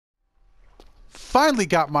finally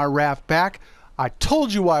got my raft back. I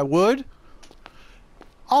told you I would.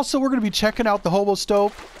 Also, we're going to be checking out the hobo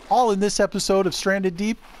stove, all in this episode of Stranded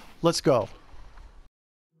Deep. Let's go.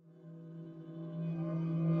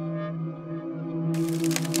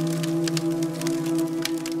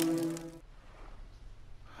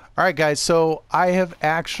 All right, guys, so I have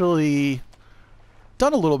actually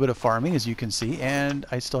done a little bit of farming, as you can see, and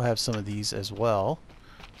I still have some of these as well.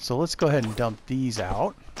 So let's go ahead and dump these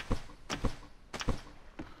out.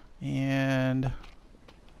 And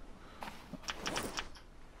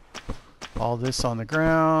all this on the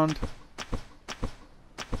ground.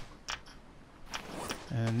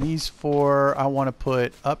 And these four I want to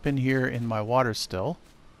put up in here in my water still.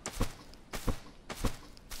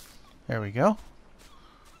 There we go.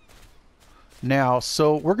 Now,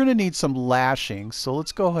 so we're going to need some lashings. So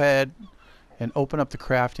let's go ahead and open up the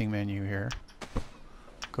crafting menu here.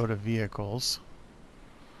 Go to vehicles.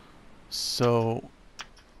 So,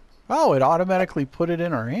 oh, it automatically put it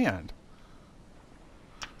in our hand.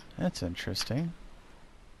 That's interesting.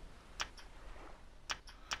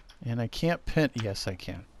 And I can't pin, yes I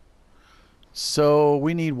can. So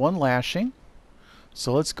we need one lashing.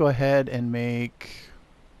 So let's go ahead and make,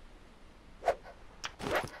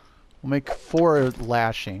 we'll make 4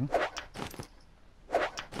 lashing.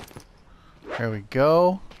 There we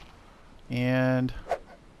go. And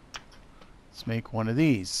let's make one of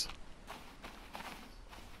these.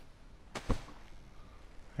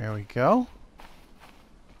 There we go.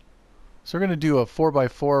 So we're going to do a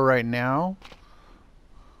 4x4 right now.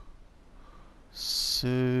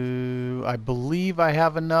 So I believe I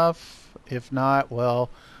have enough. If not, well,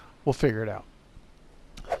 we'll figure it out.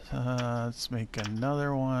 Let's make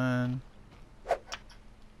another one.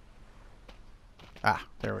 Ah,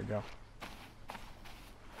 there we go.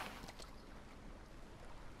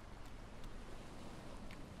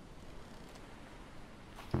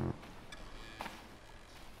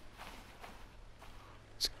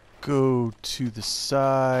 Let's go to the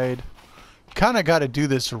side. Kind of got to do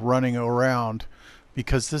this running around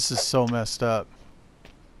because this is so messed up.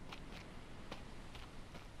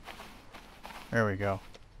 There we go.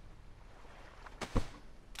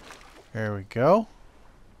 There we go.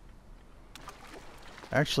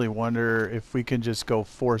 I actually wonder if we can just go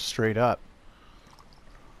 4 straight up.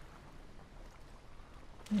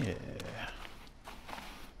 Yeah.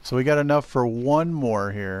 So we got enough for one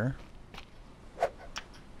more here.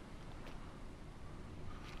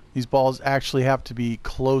 These balls actually have to be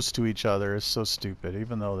close to each other. It's so stupid,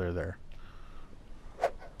 even though they're there.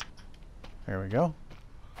 There we go.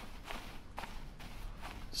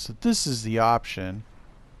 So this is the option.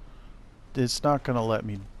 It's not going to let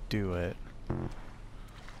me do it.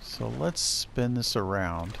 So let's spin this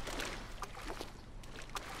around.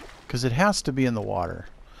 Because it has to be in the water.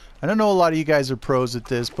 I don't know a lot of you guys are pros at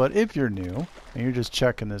this, but if you're new and you're just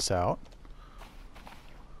checking this out,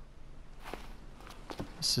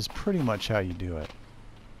 this is pretty much how you do it.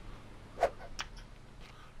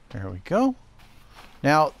 There we go.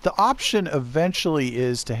 Now, the option eventually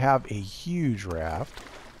is to have a huge raft.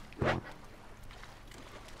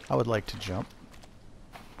 I would like to jump.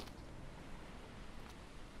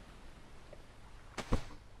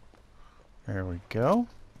 There we go.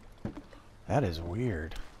 That is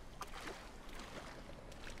weird.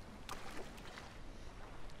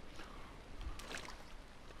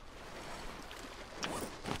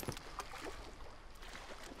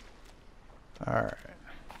 All right.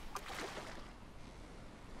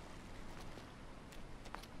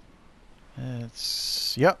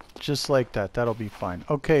 It's, yep, just like that. That'll be fine.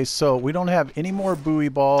 Okay, so we don't have any more buoy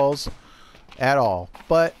balls at all.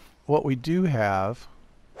 But what we do have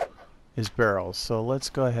is barrels. So let's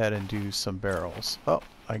go ahead and do some barrels. Oh,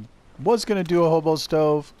 I was going to do a hobo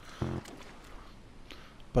stove,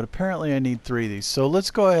 but apparently I need 3 of these. So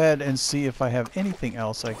let's go ahead and see if I have anything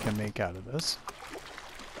else I can make out of this.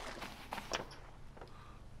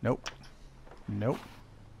 Nope. Nope.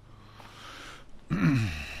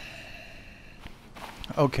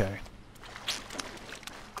 Okay.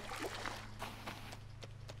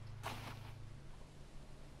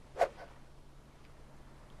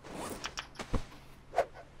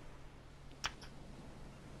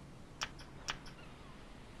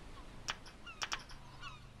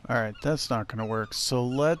 Alright, that's not going to work. So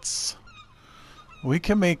we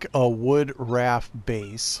can make a wood raft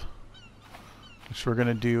base, which we're going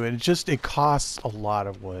to do. And it costs a lot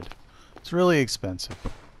of wood. It's really expensive.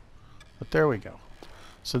 But there we go.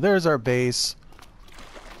 So there's our base.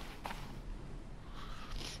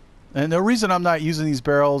 And the reason I'm not using these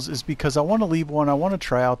barrels is because I want to leave one. I want to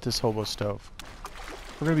try out this hobo stove.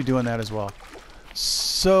 We're going to be doing that as well.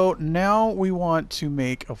 So now we want to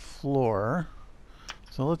make a floor.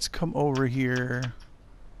 So let's come over here.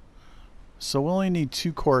 So we only need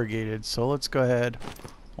 2 corrugated. So let's go ahead.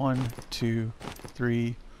 1, 2,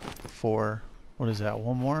 3, 4. What is that?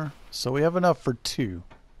 One more? So we have enough for 2.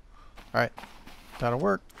 Alright. That'll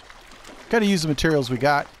work. Gotta use the materials we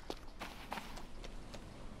got.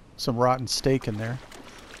 Some rotten steak in there.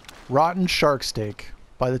 Rotten shark steak.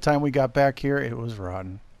 By the time we got back here, it was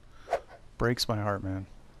rotten. Breaks my heart, man.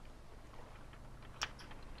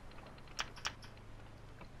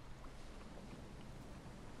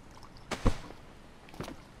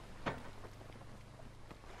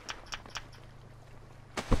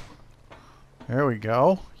 There we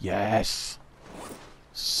go. Yes.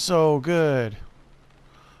 So good.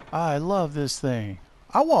 I love this thing.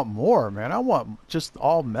 I want more, man. I want just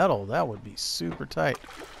all metal. That would be super tight.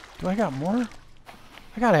 Do I got more?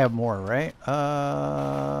 I gotta have more, right?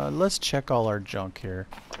 Let's check all our junk here.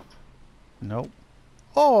 Nope.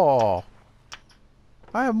 Oh!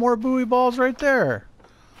 I have more buoy balls right there.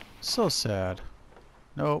 So sad.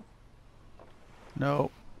 Nope.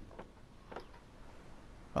 Nope.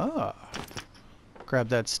 Ah. Grab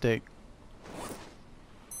that steak.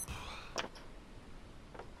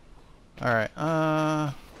 Alright,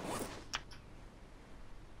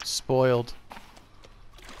 spoiled.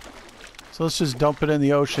 So let's just dump it in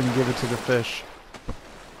the ocean and give it to the fish.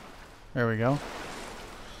 There we go.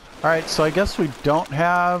 Alright, so I guess we don't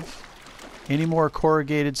have any more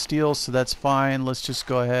corrugated steel, so that's fine. Let's just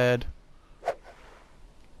go ahead.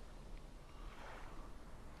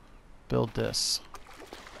 Build this.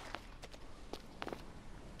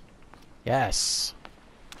 Yes.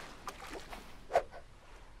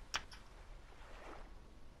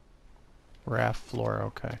 Raft floor,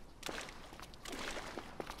 okay.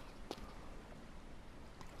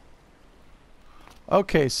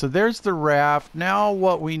 Okay, so there's the raft. Now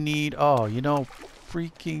what we need, oh, you know,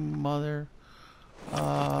 freaking mother.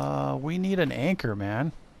 We need an anchor,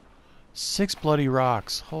 man. 6 bloody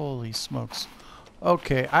rocks. Holy smokes.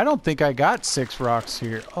 Okay, I don't think I got 6 rocks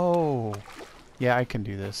here. Oh, yeah, I can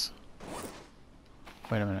do this.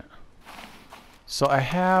 Wait a minute. So I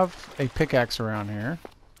have a pickaxe around here.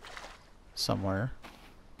 Somewhere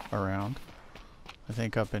around. I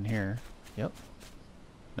think up in here. Yep.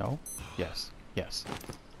 No? Yes. Yes.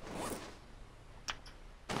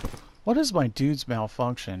 What is my dude's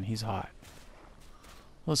malfunction? He's hot.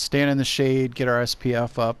 Let's stand in the shade, get our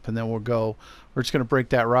SPF up, and then we'll go. We're just going to break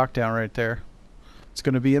that rock down right there. It's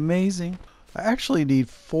going to be amazing. I actually need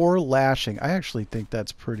 4 lashing. I actually think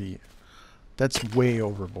that's pretty... That's way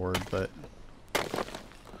overboard, but...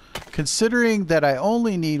 Considering that I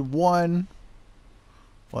only need 1...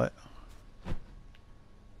 What?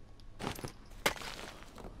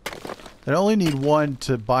 I only need 1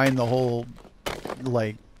 to bind the whole,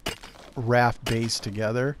 like, raft base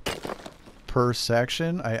together per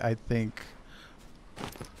section. I think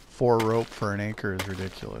 4 rope for an anchor is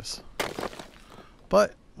ridiculous.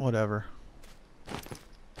 But, whatever.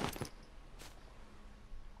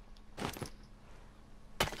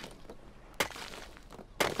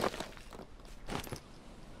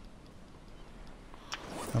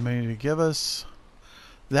 How many to give us?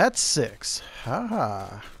 That's 6.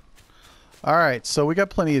 Haha. Alright, so we got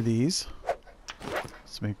plenty of these.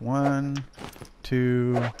 Let's make 1,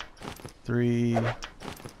 2, 3,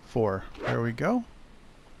 4. There we go.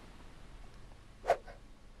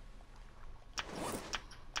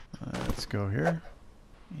 Let's go here.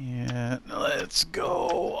 And let's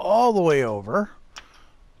go all the way over.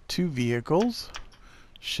 2 vehicles.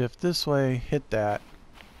 Shift this way, hit that.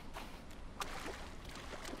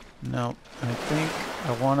 No, I think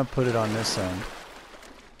I want to put it on this end.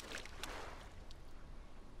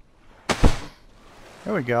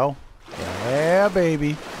 There we go. Yeah,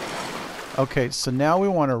 baby. Okay, so now we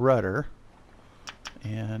want a rudder.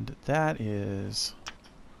 And that is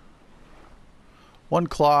 1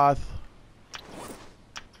 cloth.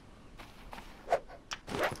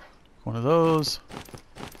 One of those.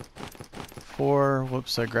 4.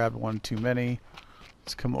 Whoops, I grabbed 1 too many.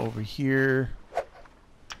 Let's come over here.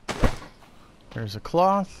 There's a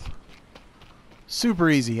cloth. Super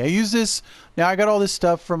easy. I use this. Now I got all this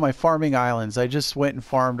stuff from my farming islands. I just went and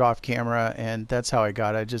farmed off camera, and that's how I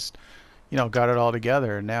got it. I just, you know, got it all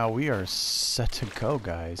together. And now we are set to go,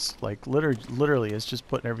 guys. Like literally, it's just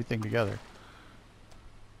putting everything together.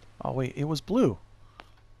 Oh wait, it was blue.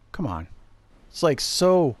 Come on. It's like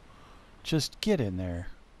so. Just get in there.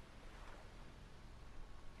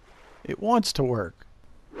 It wants to work.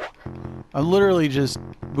 I'm literally just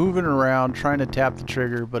moving around trying to tap the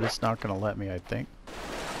trigger, but it's not going to let me, I think.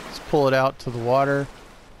 Let's pull it out to the water.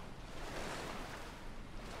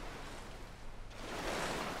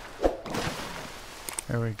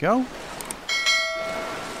 There we go.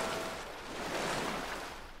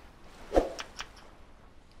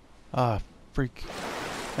 Ah, freak.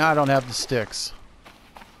 Now I don't have the sticks.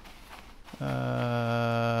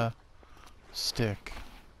 Stick.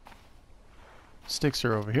 Sticks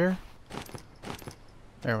are over here.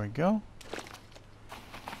 There we go.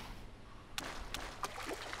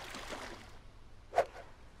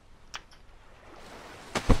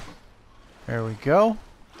 There we go.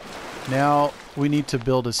 Now we need to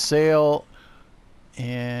build a sail,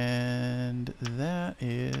 and that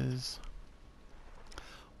is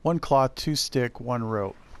 1 cloth, 2 stick, 1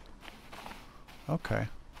 rope. Okay.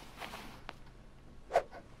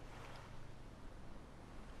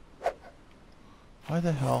 Why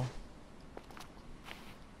the hell?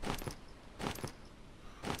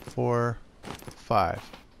 4,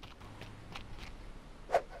 5.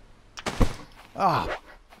 Ah!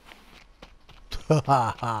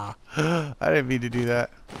 I didn't mean to do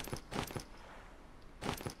that.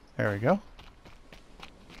 There we go.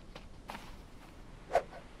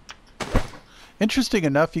 Interesting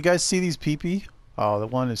enough, you guys see these pee-pee? Oh, the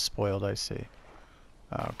one is spoiled, I see.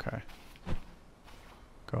 Okay.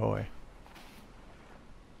 Go away.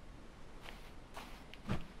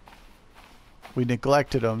 We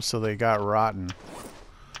neglected them, so they got rotten.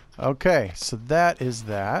 Okay, so that is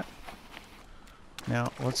that.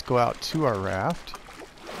 Now, let's go out to our raft.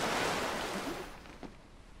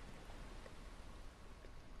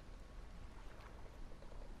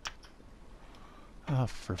 Oh,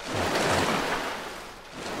 for fuck's sake.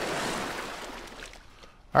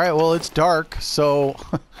 Alright, well, it's dark, so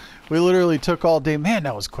we literally took all day. Man,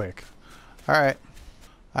 that was quick. Alright.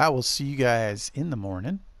 I will see you guys in the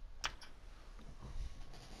morning.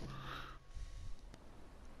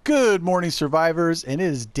 Good morning, survivors, and it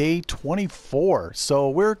is day 24. So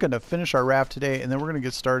we're going to finish our raft today, and then we're going to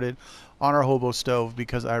get started on our hobo stove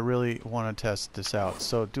because I really want to test this out.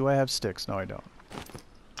 So do I have sticks? No, I don't.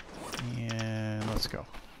 And let's go.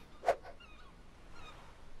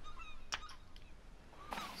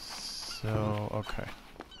 So, okay.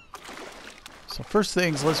 So first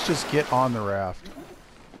things, let's just get on the raft.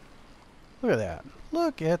 Look at that.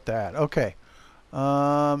 Look at that. Okay.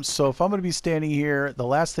 So if I'm going to be standing here, the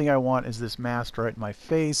last thing I want is this mast right in my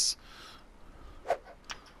face.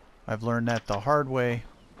 I've learned that the hard way,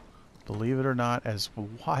 believe it or not, as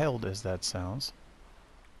wild as that sounds.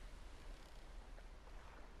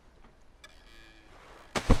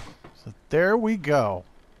 So there we go.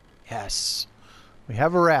 Yes. We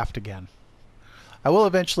have a raft again. I will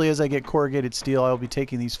eventually, as I get corrugated steel, I'll be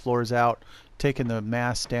taking these floors out, taking the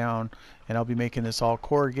mast down, and I'll be making this all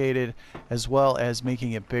corrugated as well as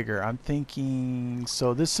making it bigger. I'm thinking,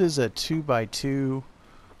 so this is a 2x2.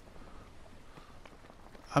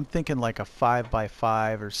 I'm thinking like a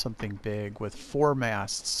 5x5 or something big with 4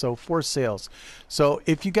 masts, so 4 sails. So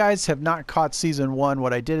if you guys have not caught season 1,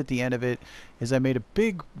 what I did at the end of it is I made a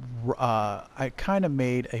big, I kind of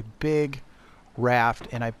made a big raft,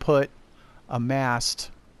 and I put a mast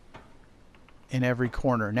in every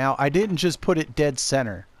corner. Now I didn't just put it dead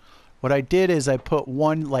center. What I did is I put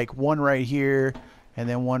one right here, and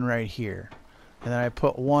then one right here, and then I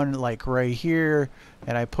put one like right here,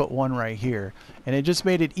 and I put one right here, and it just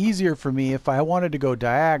made it easier for me. If I wanted to go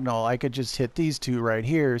diagonal, I could just hit these 2 right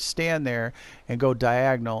here, stand there, and go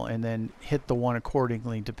diagonal, and then hit the one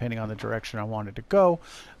accordingly depending on the direction I wanted to go.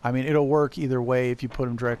 I mean, it'll work either way. If you put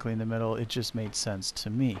them directly in the middle, it just made sense to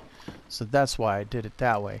me. So that's why I did it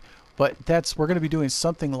that way. But we're going to be doing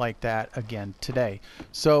something like that again today.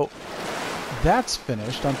 So that's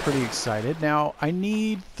finished. I'm pretty excited. Now I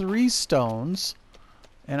need 3 stones,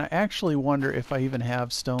 and I actually wonder if I even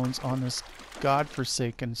have stones on this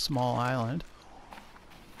godforsaken small island.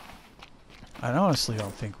 I honestly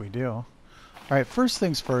don't think we do. All right, first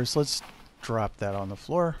things first, let's drop that on the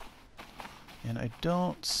floor. And I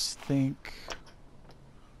don't think...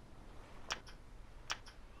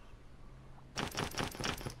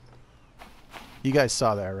 You guys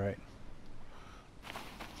saw that, right?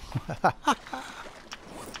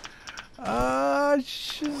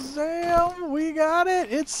 Shazam! We got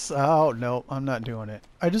it! It's... Oh, no, I'm not doing it.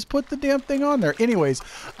 I just put the damn thing on there. Anyways,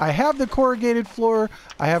 I have the corrugated floor.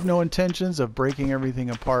 I have no intentions of breaking everything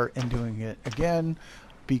apart and doing it again.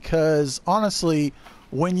 Because, honestly,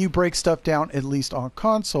 when you break stuff down, at least on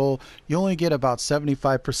console, you only get about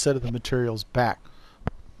 75% of the materials back.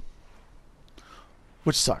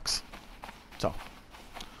 Which sucks. So,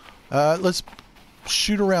 let's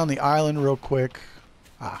shoot around the island real quick.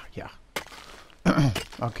 Ah, yeah.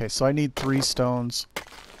 Okay, so I need 3 stones.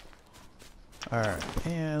 Alright,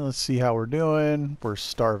 and let's see how we're doing. We're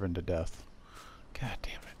starving to death. God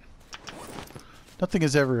damn it. Nothing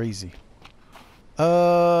is ever easy.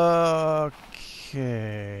 Okay.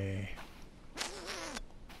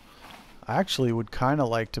 I actually would kind of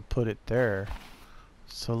like to put it there.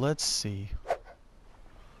 So let's see.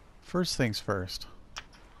 First things first.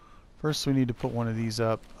 First we need to put one of these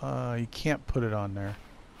up. You can't put it on there.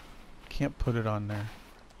 Can't put it on there.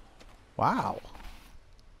 Wow.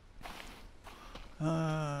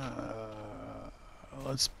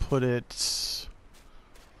 Let's put it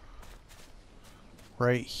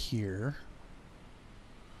right here.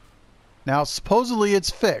 Now supposedly it's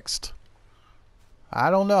fixed. I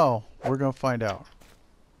don't know. We're gonna find out.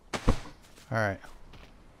 Alright.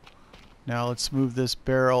 Now let's move this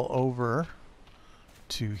barrel over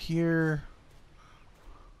to here.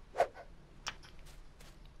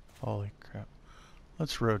 Holy crap.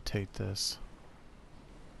 Let's rotate this.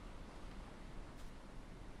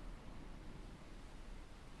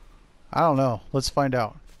 I don't know. Let's find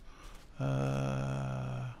out.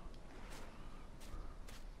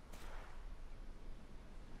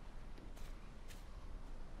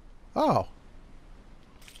 Oh.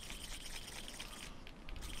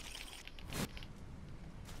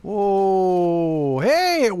 Whoa.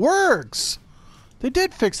 Hey, it works. They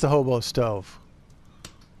did fix the hobo stove.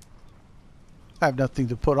 I have nothing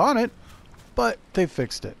to put on it, but they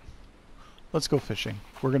fixed it. Let's go fishing.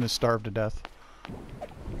 We're going to starve to death.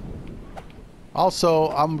 Also,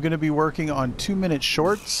 I'm going to be working on 2-minute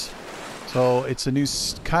shorts. So it's a new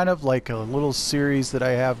kind of like a little series that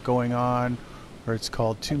I have going on where it's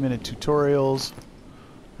called 2-minute tutorials.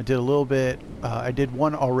 I did a little bit. I did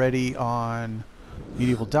one already on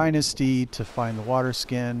Medieval Dynasty to find the water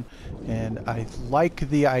skin. And I like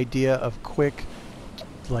the idea of quick,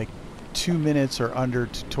 like 2 minutes or under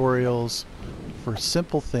tutorials for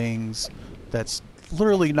simple things that's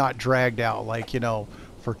literally not dragged out, like, you know,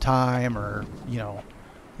 for time or, you know,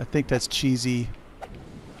 I think that's cheesy.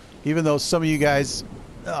 Even though some of you guys,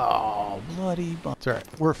 oh, bloody bumps. All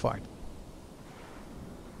right, we're fine.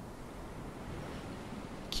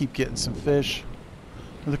 Keep getting some fish.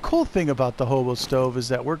 And the cool thing about the hobo stove is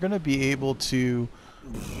that we're going to be able to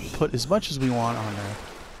put as much as we want on there.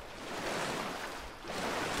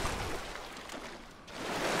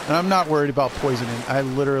 And I'm not worried about poisoning. I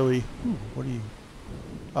literally... what are you...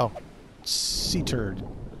 Oh. Sea turd.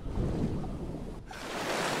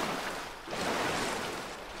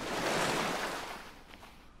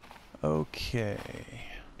 Okay.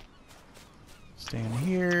 Stand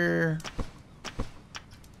here.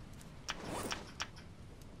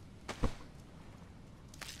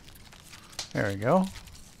 There we go.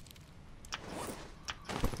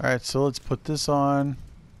 Alright, so let's put this on.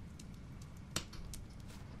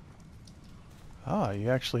 Ah, you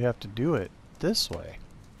actually have to do it this way.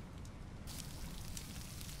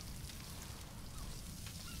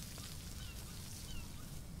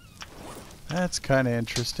 That's kind of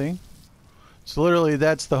interesting. So literally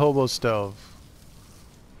that's the hobo stove.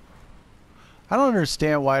 I don't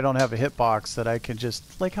understand why I don't have a hitbox that I can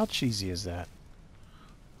just... Like, how cheesy is that?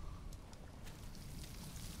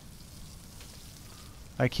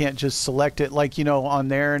 I can't just select it like, you know, on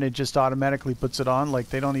there and it just automatically puts it on. Like,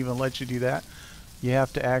 they don't even let you do that. You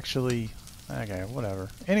have to actually... Okay, whatever.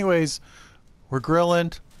 Anyways, we're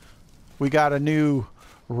grilling. We got a new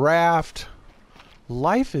raft.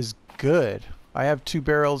 Life is good. I have 2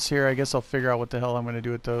 barrels here. I guess I'll figure out what the hell I'm going to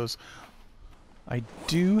do with those. I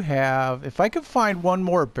do have... If I could find one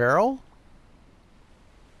more barrel...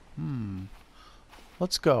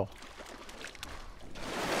 Let's go.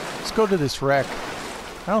 Let's go to this wreck.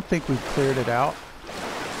 I don't think we've cleared it out.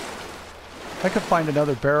 If I could find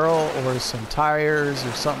another barrel or some tires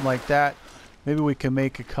or something like that, maybe we can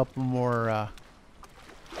make a couple more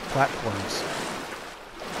platforms.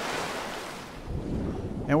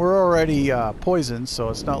 And we're already poisoned, so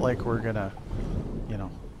it's not like we're gonna, you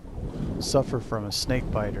know, suffer from a snake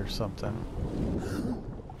bite or something.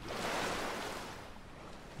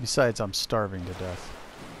 Besides, I'm starving to death.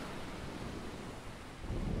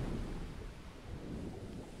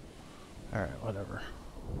 Alright, whatever.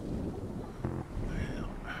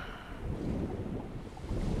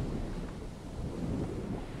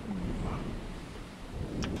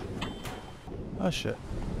 Oh shit.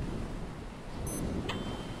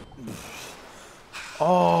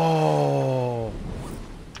 Oh,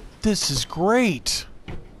 this is great.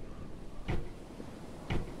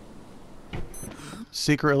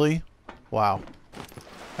 Secretly, wow.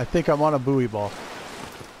 I think I'm on a buoy ball.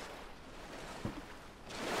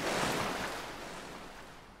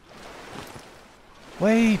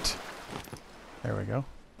 Wait. There we go.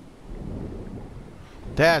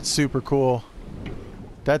 That's super cool.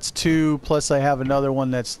 That's 2, plus I have another one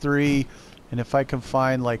that's 3. And if I can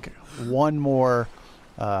find like one more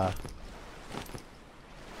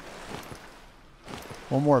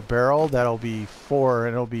barrel, that'll be 4,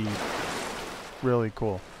 and it'll be really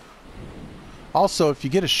cool. Also, if you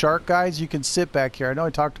get a shark, guys, you can sit back here. I know I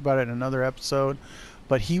talked about it in another episode,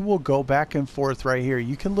 but he will go back and forth right here.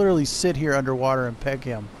 You can literally sit here underwater and peg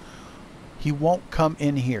him. He won't come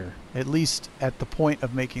in here, at least at the point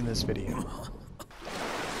of making this video.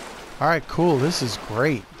 Alright, cool. This is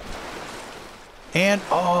great. And,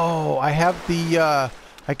 oh, I have the,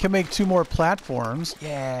 I can make 2 more platforms.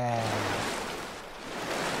 Yeah.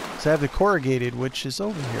 So I have the corrugated, which is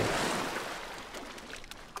over here.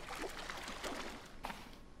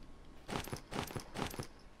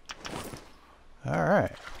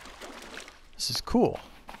 Alright. This is cool.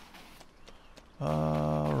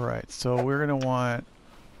 Alright, so we're going to want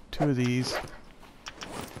 2 of these.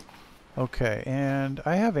 Okay, and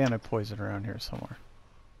I have anti-poison around here somewhere.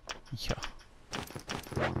 Yeah.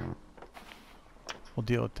 We'll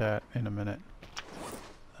deal with that in a minute.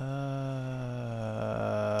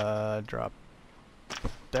 Drop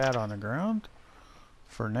that on the ground.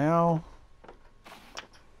 For now.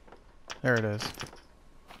 There it is.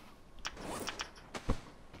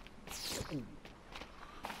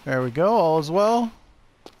 There we go, all is well.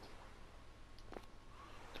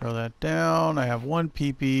 Throw that down. I have 1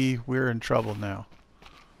 PP. We're in trouble now.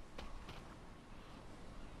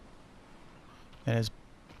 And it's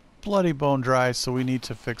bloody bone dry, so we need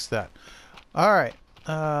to fix that. Alright.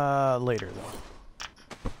 Later, though.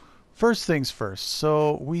 First things first.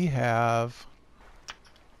 So, we have...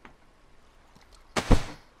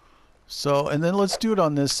 So, and then let's do it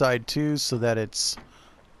on this side, too, so that it's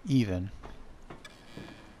even.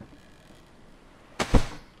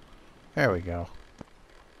 There we go.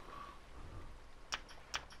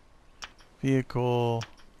 Vehicle.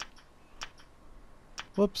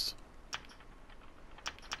 Whoops.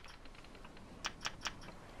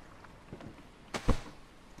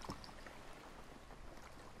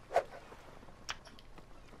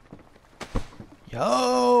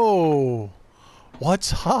 Yo!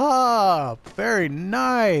 What's up? Very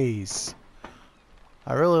nice.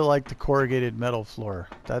 I really like the corrugated metal floor.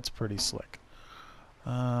 That's pretty slick.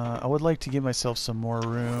 I would like to give myself some more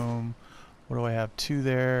room. What do I have? 2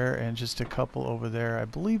 there and just a couple over there. I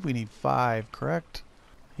believe we need 5, correct?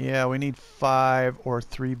 Yeah, we need 5 or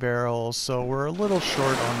 3 barrels, so we're a little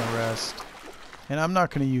short on the rest. And I'm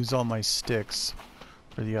not going to use all my sticks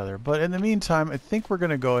for the other. But in the meantime, I think we're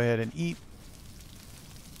going to go ahead and eat.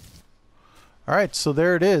 Alright, so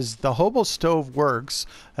there it is. The HOBO stove works.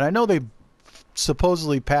 And I know they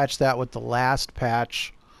supposedly patched that with the last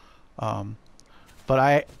patch. But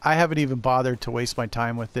I haven't even bothered to waste my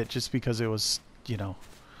time with it just because it was, you know,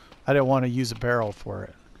 I didn't want to use a barrel for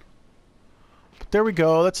it. But there we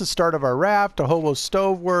go. That's the start of our raft. A HOBO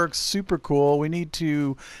stove works. Super cool. We need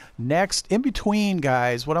to next, in between,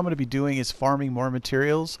 guys, what I'm going to be doing is farming more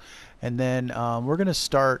materials. And then we're going to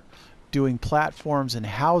start doing platforms and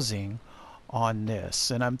housing on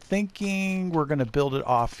this. And I'm thinking we're going to build it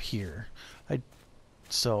off here.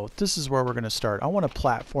 So this is where we're going to start. I want to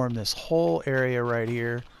platform this whole area right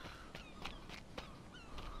here.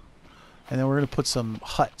 And then we're going to put some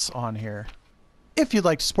huts on here. If you'd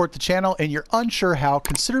like to support the channel and you're unsure how,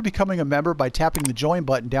 consider becoming a member by tapping the join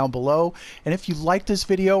button down below. And if you like this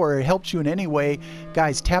video or it helped you in any way,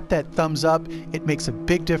 guys, tap that thumbs up. It makes a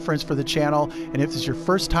big difference for the channel. And if it's your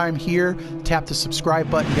first time here, tap the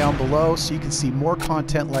subscribe button down below so you can see more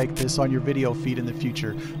content like this on your video feed in the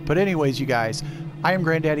future. But anyways, you guys, I am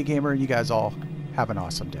Granddaddy Gamer, and you guys all have an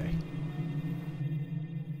awesome day.